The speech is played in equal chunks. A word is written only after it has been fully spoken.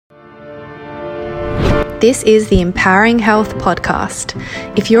This is the Empowering Health podcast.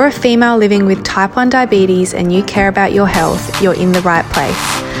 If you're a female living with type 1 diabetes and you care about your health, you're in the right place.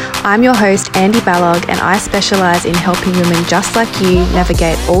 I'm your host, Andy Ballog, and I specialise in helping women just like you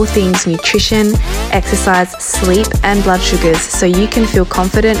navigate all things nutrition, exercise, sleep, and blood sugars so you can feel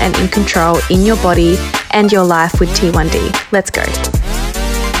confident and in control in your body and your life with T1D. Let's go.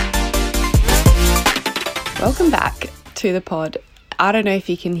 Welcome back to the pod. I don't know if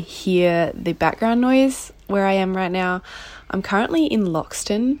you can hear the background noise where I am right now. I'm currently in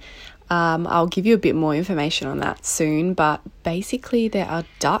Loxton. I'll give you a bit more information on that soon, but basically there are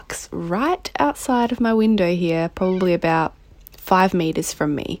ducks right outside of my window here, probably about 5 meters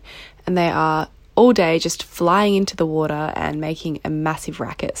from me, and they are all day just flying into the water and making a massive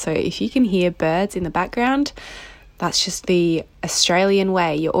racket. So if you can hear birds in the background, that's just the Australian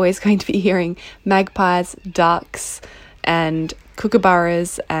way. You're always going to be hearing magpies, ducks, and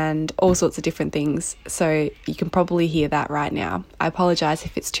kookaburras and all sorts of different things. So you can probably hear that right now. I apologize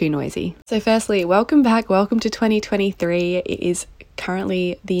if it's too noisy. So firstly, welcome back. Welcome to 2023. It is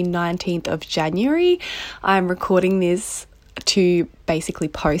currently the 19th of January. I'm recording this to basically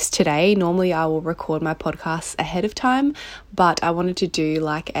post today. Normally I will record my podcasts ahead of time, but I wanted to do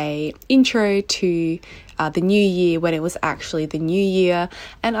like a intro to the new year when it was actually the new year.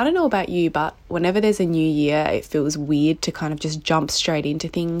 And I don't know about you, but whenever there's a new year, it feels weird to kind of just jump straight into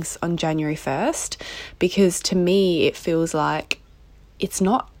things on January 1st, because to me it feels like it's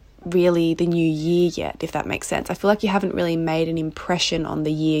not really the new year yet, if that makes sense. I feel like you haven't really made an impression on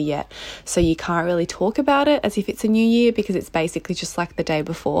the year yet, so you can't really talk about it as if it's a new year, because it's basically just like the day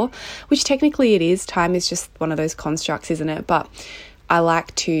before, which technically it is. Time is just one of those constructs, isn't it? But I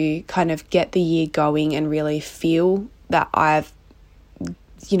like to kind of get the year going and really feel that I've,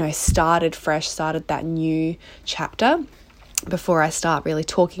 started fresh, started that new chapter before I start really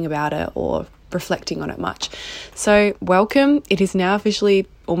talking about it or reflecting on it much. So welcome. It is now officially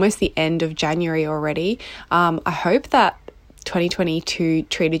almost the end of January already. I hope that 2022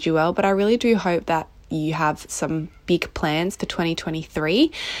 treated you well, but I really do hope that you have some big plans for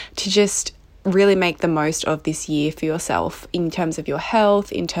 2023 to just really make the most of this year for yourself, in terms of your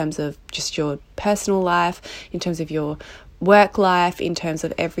health, in terms of just your personal life, in terms of your work life, in terms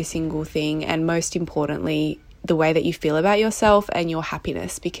of every single thing, and most importantly, the way that you feel about yourself and your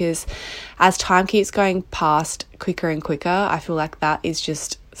happiness. Because as time keeps going past quicker and quicker, I feel like that is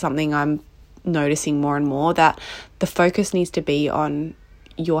just something I'm noticing more and more, that the focus needs to be on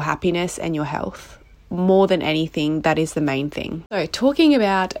your happiness and your health. More than anything, that is the main thing. So talking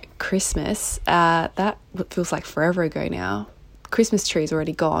about Christmas, that feels like forever ago now. Christmas tree is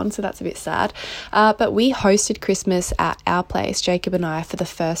already gone, so that's a bit sad. But we hosted Christmas at our place, Jacob and I, for the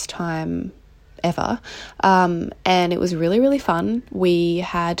first time ever, and it was really, really fun. We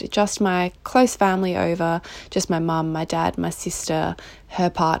had just my close family over, just my mum, my dad, my sister, her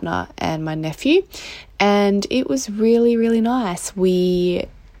partner, and my nephew, and it was really, really nice. We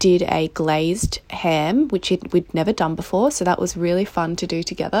did a glazed ham, which we'd never done before, so that was really fun to do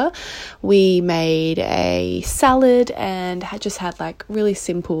together. We made a salad and had like really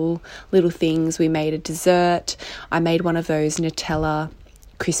simple little things. We made a dessert. I made one of those Nutella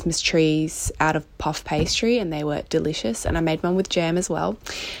Christmas trees out of puff pastry, and they were delicious, and I made one with jam as well.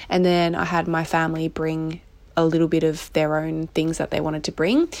 And then I had my family bring a little bit of their own things that they wanted to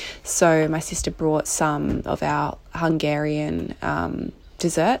bring. So my sister brought some of our Hungarian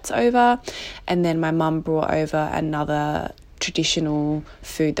desserts over, and then my mum brought over another traditional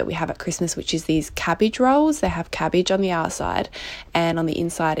food that we have at Christmas, which is these cabbage rolls. They have cabbage on the outside, and on the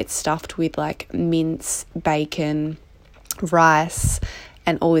inside it's stuffed with like mince, bacon, rice,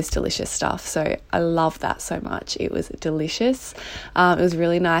 and all this delicious stuff. So I love that so much. It was delicious. It was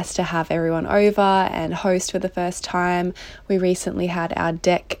really nice to have everyone over and host for the first time. We recently had our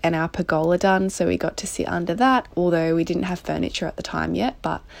deck and our pergola done, so we got to sit under that, although we didn't have furniture at the time yet,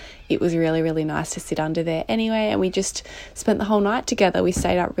 but it was really, really nice to sit under there anyway. And we just spent the whole night together. We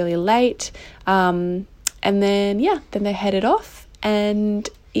stayed up really late, and then they headed off, and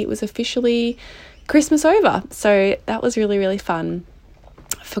it was officially Christmas over. So that was really, really fun.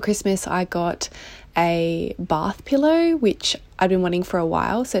 For Christmas, I got a bath pillow, which I'd been wanting for a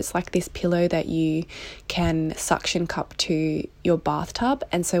while. So it's like this pillow that you can suction cup to your bathtub.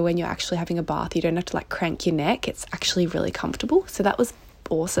 And so when you're actually having a bath, you don't have to like crank your neck. It's actually really comfortable. So that was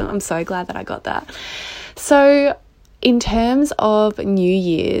awesome. I'm so glad that I got that. So in terms of New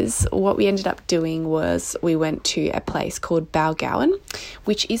Year's, what we ended up doing was we went to a place called Balgowan,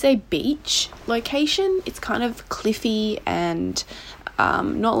 which is a beach location. It's kind of cliffy and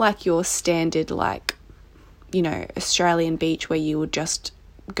not like your standard Australian beach where you would just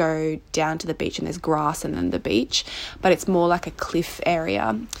go down to the beach and there's grass and then the beach, but it's more like a cliff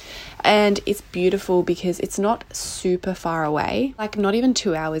area. And it's beautiful because it's not super far away, like not even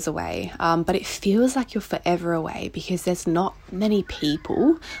 2 hours away, but it feels like you're forever away because there's not many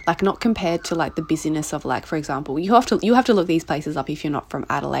people, like not compared to like the busyness of, like, for example, you have to look these places up if you're not from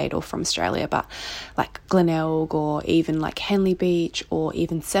Adelaide or from Australia, but like Glenelg or even like Henley Beach or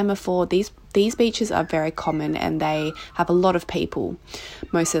even Semaphore, these beaches are very common and they have a lot of people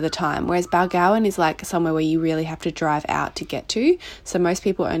most of the time, whereas Balgowan is like somewhere where you really have to drive out to get to. So most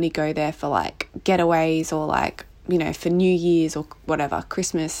people only go there for like getaways or like, you know, for New Year's or whatever,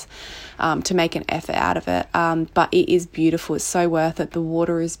 Christmas, to make an effort out of it. But it is beautiful. It's so worth it. The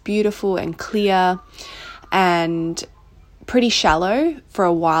water is beautiful and clear and pretty shallow for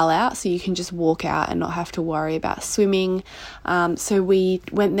a while out, so you can just walk out and not have to worry about swimming. So we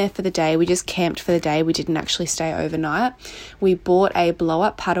went there for the day. We just camped for the day. We didn't actually stay overnight. We bought a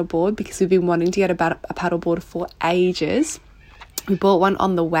blow-up paddleboard because we've been wanting to get a paddleboard for ages. We bought one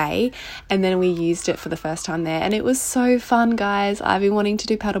on the way and then we used it for the first time there, and it was so fun, guys. I've been wanting to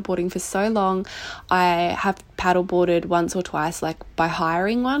do paddleboarding for so long. I have paddleboarded once or twice, like by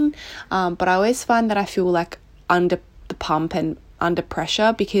hiring one, but I always find that I feel like under the pump and under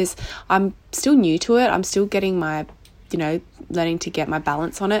pressure because I'm still new to it. I'm still getting my, you know, learning to get my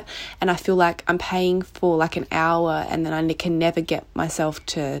balance on it, and I feel like I'm paying for like an hour and then I can never get myself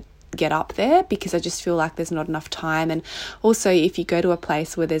to get up there because I just feel like there's not enough time. And also if you go to a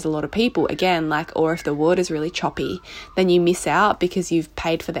place where there's a lot of people, again, like, or if the water's really choppy, then you miss out because you've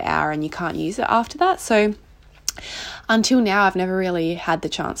paid for the hour and you can't use it after that. So until now I've never really had the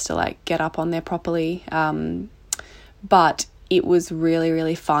chance to like get up on there properly, but it was really,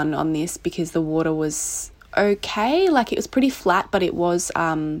 really fun on this because the water was okay. Like it was pretty flat, but it was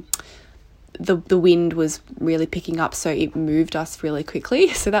the wind was really picking up, so it moved us really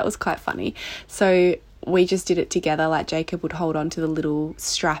quickly. So that was quite funny. So we just did it together. Like Jacob would hold on to the little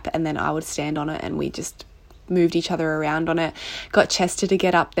strap and then I would stand on it, and we just moved each other around on it. Got Chester to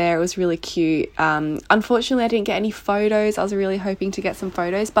get up there. It was really cute. Unfortunately, I didn't get any photos. I was really hoping to get some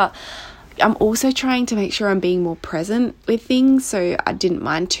photos, but I'm also trying to make sure I'm being more present with things, so I didn't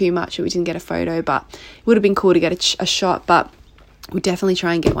mind too much that we didn't get a photo, but it would have been cool to get a shot, but we'll definitely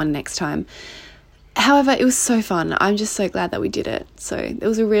try and get one next time. However, it was so fun. I'm just so glad that we did it. So it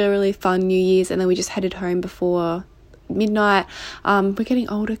was a really, really fun New Year's, and then we just headed home before midnight. We're getting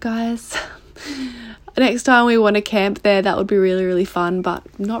older, guys. Next time we want to camp there, that would be really, really fun,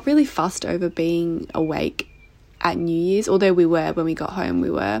 but not really fussed over being awake at New Year's, although we were when we got home, we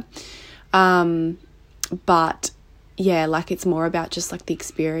were. But yeah, like it's more about just like the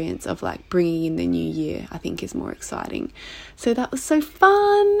experience of like bringing in the new year, I think is more exciting. So that was so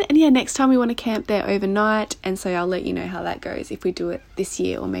fun. And yeah, next time we want to camp there overnight, and so I'll let you know how that goes if we do it this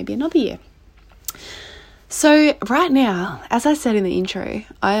year or maybe another year. So right now, as I said in the intro,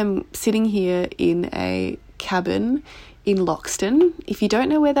 I am sitting here in a cabin in Loxton. If you don't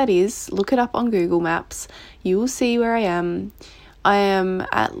know where that is, look it up on Google Maps. You will see where I am. I am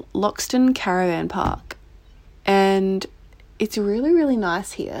at Loxton Caravan Park, and it's really, really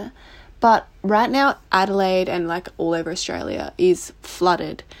nice here. But right now, Adelaide and like all over Australia is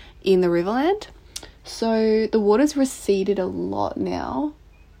flooded in the Riverland. So the water's receded a lot now,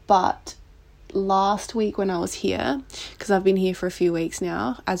 but last week when I was here, because I've been here for a few weeks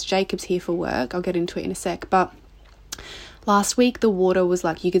now, as Jacob's here for work, I'll get into it in a sec, but last week the water was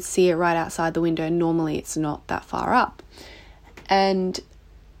like, you could see it right outside the window. Normally it's not that far up. And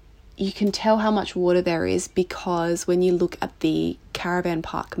you can tell how much water there is because when you look at the caravan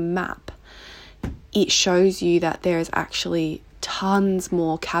park map, it shows you that there is actually tons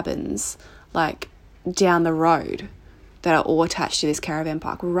more cabins like down the road that are all attached to this caravan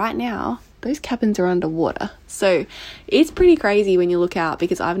park. Right now, those cabins are underwater. So it's pretty crazy when you look out,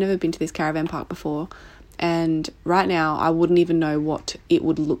 because I've never been to this caravan park before. And right now I wouldn't even know what it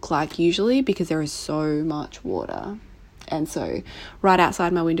would look like usually because there is so much water. And so right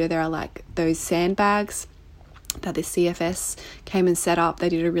outside my window, there are like those sandbags that the CFS came and set up. They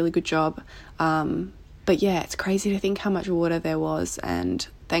did a really good job. But yeah, it's crazy to think how much water there was, and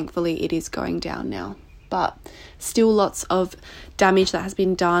thankfully it is going down now. But still lots of damage that has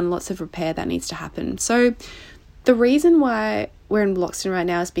been done, lots of repair that needs to happen. So the reason why we're in Loxton right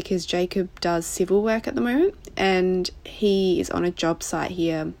now is because Jacob does civil work at the moment, and he is on a job site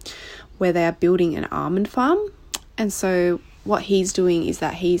here where they are building an almond farm. And so what he's doing is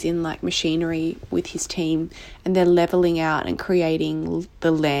that he's in like machinery with his team, and they're leveling out and creating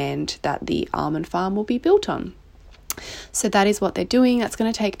the land that the almond farm will be built on. So that is what they're doing. That's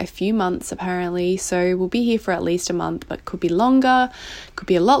going to take a few months apparently. So we'll be here for at least a month, but could be longer, could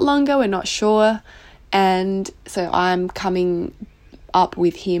be a lot longer. We're not sure. And so I'm coming up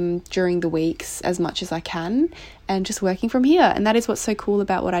with him during the weeks as much as I can and just working from here. And that is what's so cool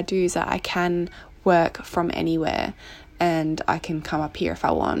about what I do, is that I can work from anywhere and I can come up here if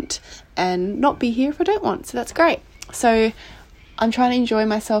I want and not be here if I don't want. So that's great. So I'm trying to enjoy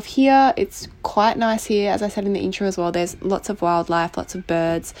myself here. It's quite nice here. As I said in the intro as well, there's lots of wildlife, lots of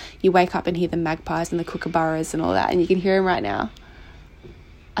birds. You wake up and hear the magpies and the kookaburras and all that, and you can hear them right now.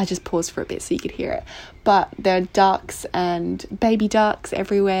 I just paused for a bit so you could hear it. But there are ducks and baby ducks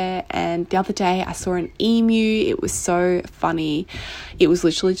everywhere. And the other day I saw an emu. It was so funny. It was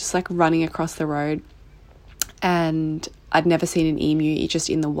literally just like running across the road. And I'd never seen an emu just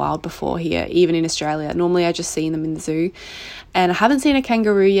in the wild before here, even in Australia. Normally I just seen them in the zoo. And I haven't seen a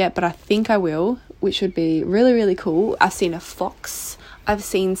kangaroo yet, but I think I will, which would be really, really cool. I've seen a fox. I've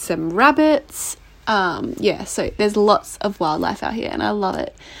seen some rabbits. So there's lots of wildlife out here and I love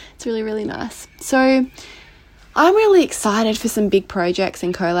it. It's really, really nice. So I'm really excited for some big projects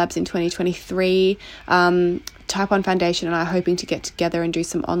and collabs in 2023. Type 1 Foundation and I are hoping to get together and do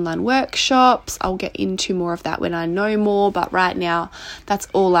some online workshops. I'll get into more of that when I know more, but right now that's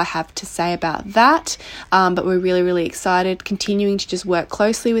all I have to say about that. But we're really, really excited, continuing to just work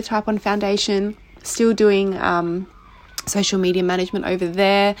closely with Type 1 Foundation, still doing social media management over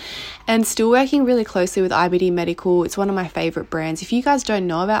there, and still working really closely with IBD Medical. It's one of my favorite brands. If you guys don't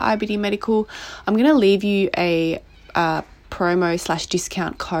know about IBD Medical, I'm going to leave you a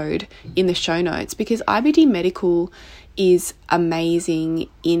promo/discount code in the show notes, because IBD Medical is amazing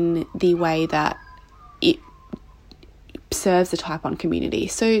in the way that it serves the type 1 community.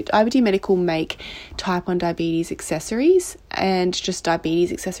 So IBD Medical make type 1 diabetes accessories and just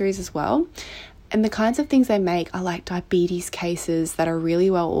diabetes accessories as well. And the kinds of things they make are like diabetes cases that are really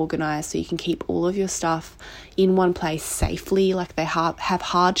well organized, so you can keep all of your stuff in one place safely. Like they have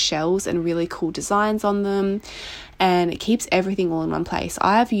hard shells and really cool designs on them, and it keeps everything all in one place.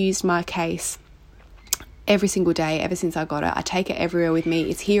 I have used my case every single day ever since I got it. I take it everywhere with me.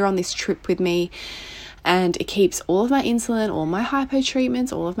 It's here on this trip with me, and it keeps all of my insulin, all my hypo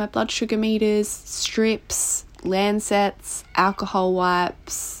treatments, all of my blood sugar meters, strips, Lancets, alcohol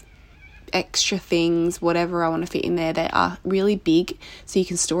wipes, extra things, whatever I want to fit in there. They are really big, so you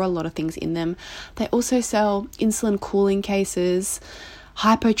can store a lot of things in them. They also sell insulin cooling cases,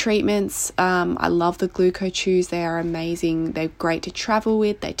 hypo treatments. I love the Gluco Chews. They are amazing. They're great to travel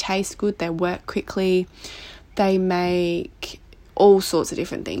with. They taste good. They work quickly. They make all sorts of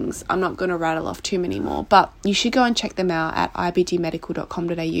different things. I'm not going to rattle off too many more, but you should go and check them out at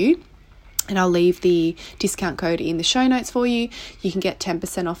ibdmedical.com.au. And I'll leave the discount code in the show notes for you. You can get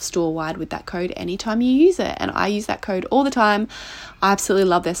 10% off store-wide with that code anytime you use it. And I use that code all the time. I absolutely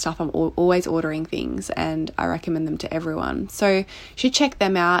love their stuff. I'm always ordering things and I recommend them to everyone. So you should check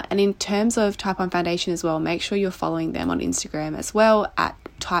them out. And in terms of Type 1 Foundation as well, make sure you're following them on Instagram as well at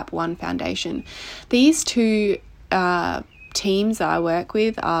Type 1 Foundation. These two teams that I work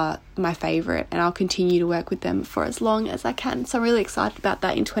with are my favorite, and I'll continue to work with them for as long as I can. So I'm really excited about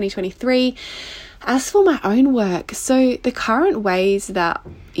that in 2023. As for my own work, so the current ways that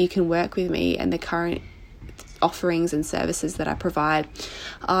you can work with me and the current offerings and services that I provide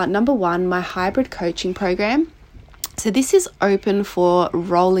are, number one, my hybrid coaching program. So this is open for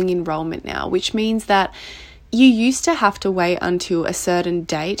rolling enrollment now, which means that you used to have to wait until a certain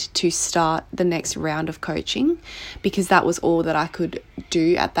date to start the next round of coaching, because that was all that I could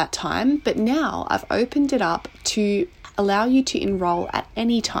do at that time. But now I've opened it up to allow you to enroll at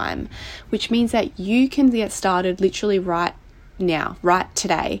any time, which means that you can get started literally right now, right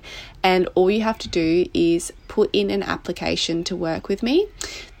today. And all you have to do is put in an application to work with me.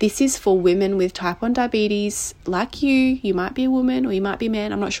 This is for women with type 1 diabetes like you. You might be a woman or you might be a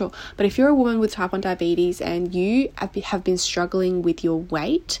man, I'm not sure. But if you're a woman with type 1 diabetes and you have been struggling with your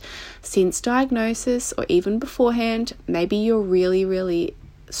weight since diagnosis or even beforehand, maybe you're really, really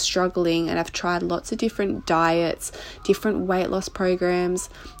struggling and have tried lots of different diets, different weight loss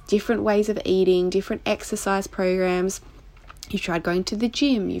programs, different ways of eating, different exercise programs. You've tried going to the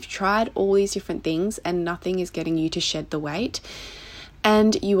gym, you've tried all these different things and nothing is getting you to shed the weight,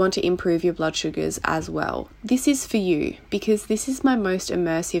 and you want to improve your blood sugars as well. This is for you, because this is my most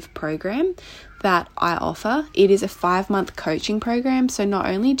immersive program that I offer. It is a 5-month coaching program, so not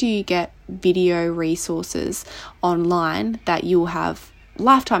only do you get video resources online that you'll have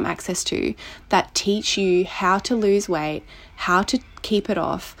lifetime access to, that teach you how to lose weight, how to keep it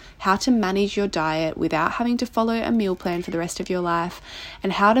off, how to manage your diet without having to follow a meal plan for the rest of your life,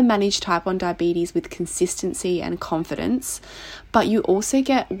 and how to manage type 1 diabetes with consistency and confidence. But you also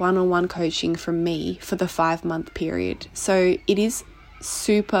get one-on-one coaching from me for the 5-month period. So it is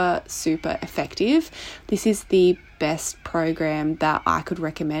super, super effective. This is the best program that I could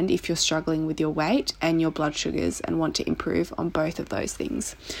recommend if you're struggling with your weight and your blood sugars and want to improve on both of those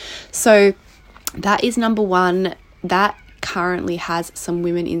things. So that is number one. That currently has some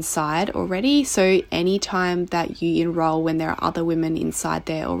women inside already. So anytime that you enroll when there are other women inside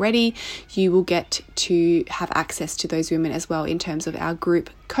there already, you will get to have access to those women as well in terms of our group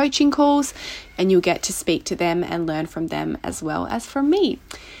coaching calls, and you'll get to speak to them and learn from them as well as from me.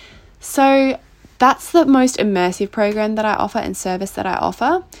 So that's the most immersive program that I offer and service that I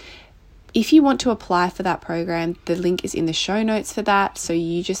offer. If you want to apply for that program, the link is in the show notes for that. So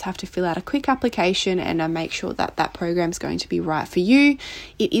you just have to fill out a quick application and make sure that that program is going to be right for you.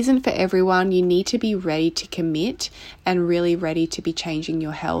 It isn't for everyone. You need to be ready to commit and really ready to be changing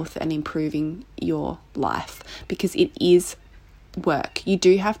your health and improving your life, because it is work. You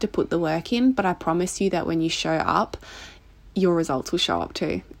do have to put the work in, but I promise you that when you show up, your results will show up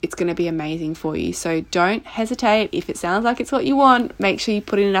too. It's going to be amazing for you. So don't hesitate. If it sounds like it's what you want, make sure you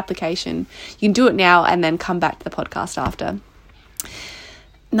put in an application. You can do it now and then come back to the podcast after.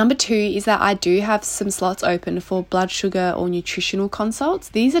 Number 2 is that I do have some slots open for blood sugar or nutritional consults.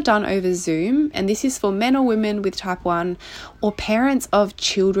 These are done over Zoom, and this is for men or women with type 1 or parents of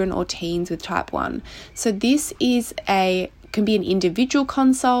children or teens with type 1. So this is can be an individual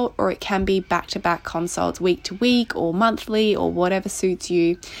consult, or it can be back-to-back consults, week to week or monthly or whatever suits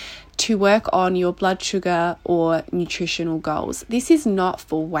you, to work on your blood sugar or nutritional goals. This is not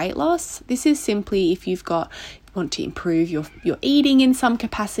for weight loss. This is simply if you've want to improve your eating in some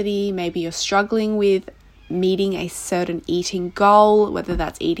capacity. Maybe you're struggling with meeting a certain eating goal, whether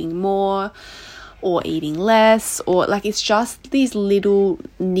that's eating more or eating less, or it's just these little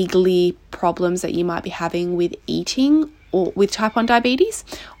niggly problems that you might be having with eating or with type 1 diabetes,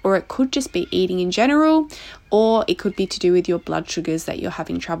 or it could just be eating in general, or it could be to do with your blood sugars that you're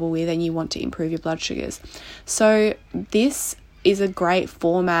having trouble with and you want to improve your blood sugars. So this is a great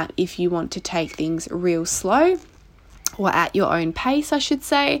format if you want to take things real slow, or at your own pace, I should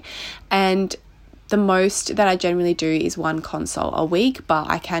say. And the most that I generally do is 1 consult a week, but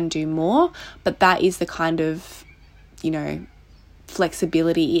I can do more. But that is the kind of,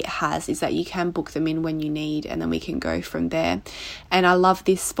 flexibility it has, is that you can book them in when you need, and then we can go from there. And I love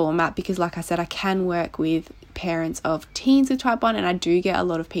this format because, like I said, I can work with parents of teens with type 1, and I do get a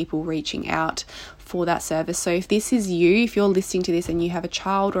lot of people reaching out for that service. So if this is you, if you're listening to this and you have a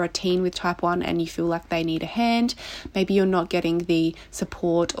child or a teen with type 1 and you feel like they need a hand, maybe you're not getting the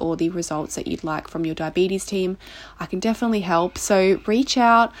support or the results that you'd like from your diabetes team, I can definitely help. So reach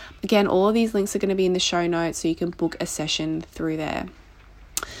out. Again, all of these links are going to be in the show notes, so you can book a session through there.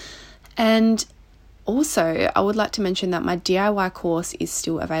 And also, I would like to mention that my DIY course is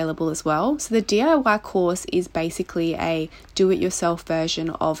still available as well. So the DIY course is basically a do-it-yourself version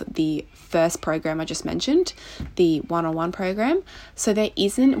of the first program I just mentioned, the one-on-one program. So there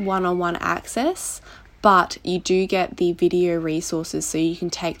isn't one-on-one access, but you do get the video resources, so you can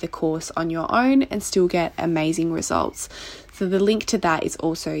take the course on your own and still get amazing results. So the link to that is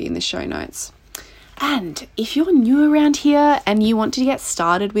also in the show notes. And if you're new around here and you want to get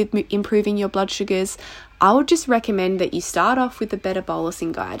started with improving your blood sugars, I would just recommend that you start off with the Better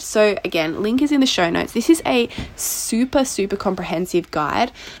Bolusing Guide. So again, link is in the show notes. This is a super, super comprehensive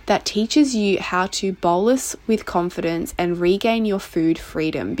guide that teaches you how to bolus with confidence and regain your food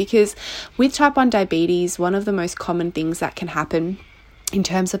freedom. Because with type 1 diabetes, one of the most common things that can happen in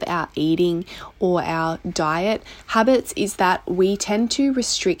terms of our eating or our diet habits is that we tend to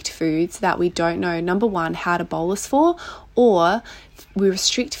restrict foods that we don't know, number one, how to bolus for, or we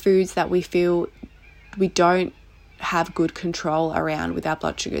restrict foods that we feel we don't have good control around with our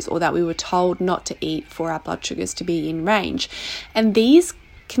blood sugars, or that we were told not to eat for our blood sugars to be in range. And these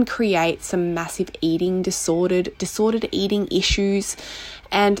can create some massive disordered eating issues,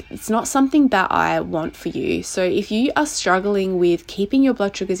 and it's not something that I want for you. So if you are struggling with keeping your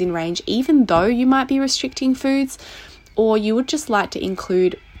blood sugars in range, even though you might be restricting foods, or you would just like to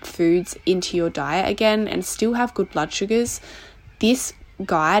include foods into your diet again and still have good blood sugars, this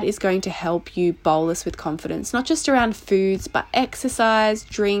guide is going to help you bolus with confidence, not just around foods, but exercise,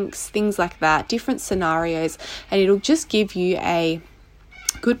 drinks, things like that, different scenarios, and it'll just give you a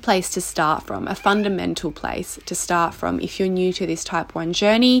good place to start from, a fundamental place to start from if you're new to this type 1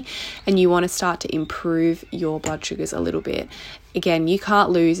 journey and you want to start to improve your blood sugars a little bit. Again, you can't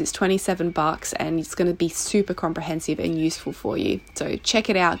lose. It's $27 and it's going to be super comprehensive and useful for you. So check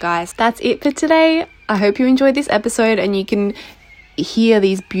it out, guys. That's it for today. I hope you enjoyed this episode and you can hear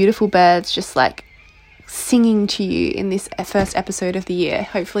these beautiful birds just like singing to you in this first episode of the year.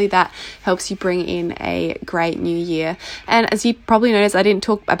 Hopefully that helps you bring in a great new year. And as you probably noticed, I didn't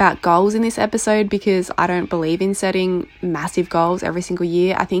talk about goals in this episode because I don't believe in setting massive goals every single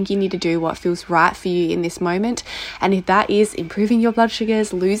year. I think you need to do what feels right for you in this moment. And if that is improving your blood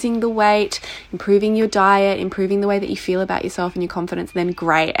sugars, losing the weight, improving your diet, improving the way that you feel about yourself and your confidence, then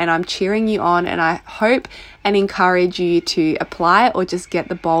great. And I'm cheering you on, and I hope and encourage you to apply or just get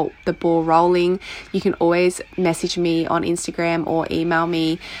the ball rolling. You can always message me on Instagram or email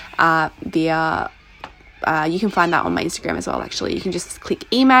me via you can find that on my Instagram as well. Actually, you can just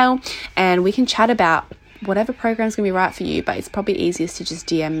click email and we can chat about whatever program's gonna be right for you, but it's probably easiest to just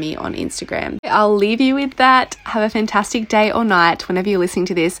DM me on Instagram. I'll leave you with that. Have a fantastic day or night whenever you're listening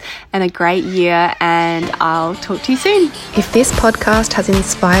to this, and a great year, and I'll talk to you soon. If this podcast has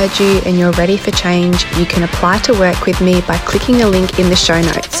inspired you and you're ready for change, you can apply to work with me by clicking a link in the show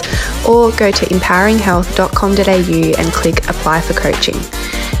notes or go to empoweringhealth.com.au and click apply for coaching.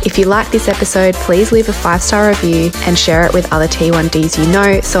 If you like this episode, please leave a 5-star review and share it with other T1Ds you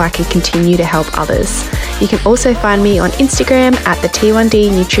know so I can continue to help others. You can also find me on Instagram at the T1D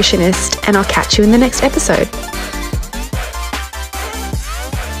Nutritionist, and I'll catch you in the next episode.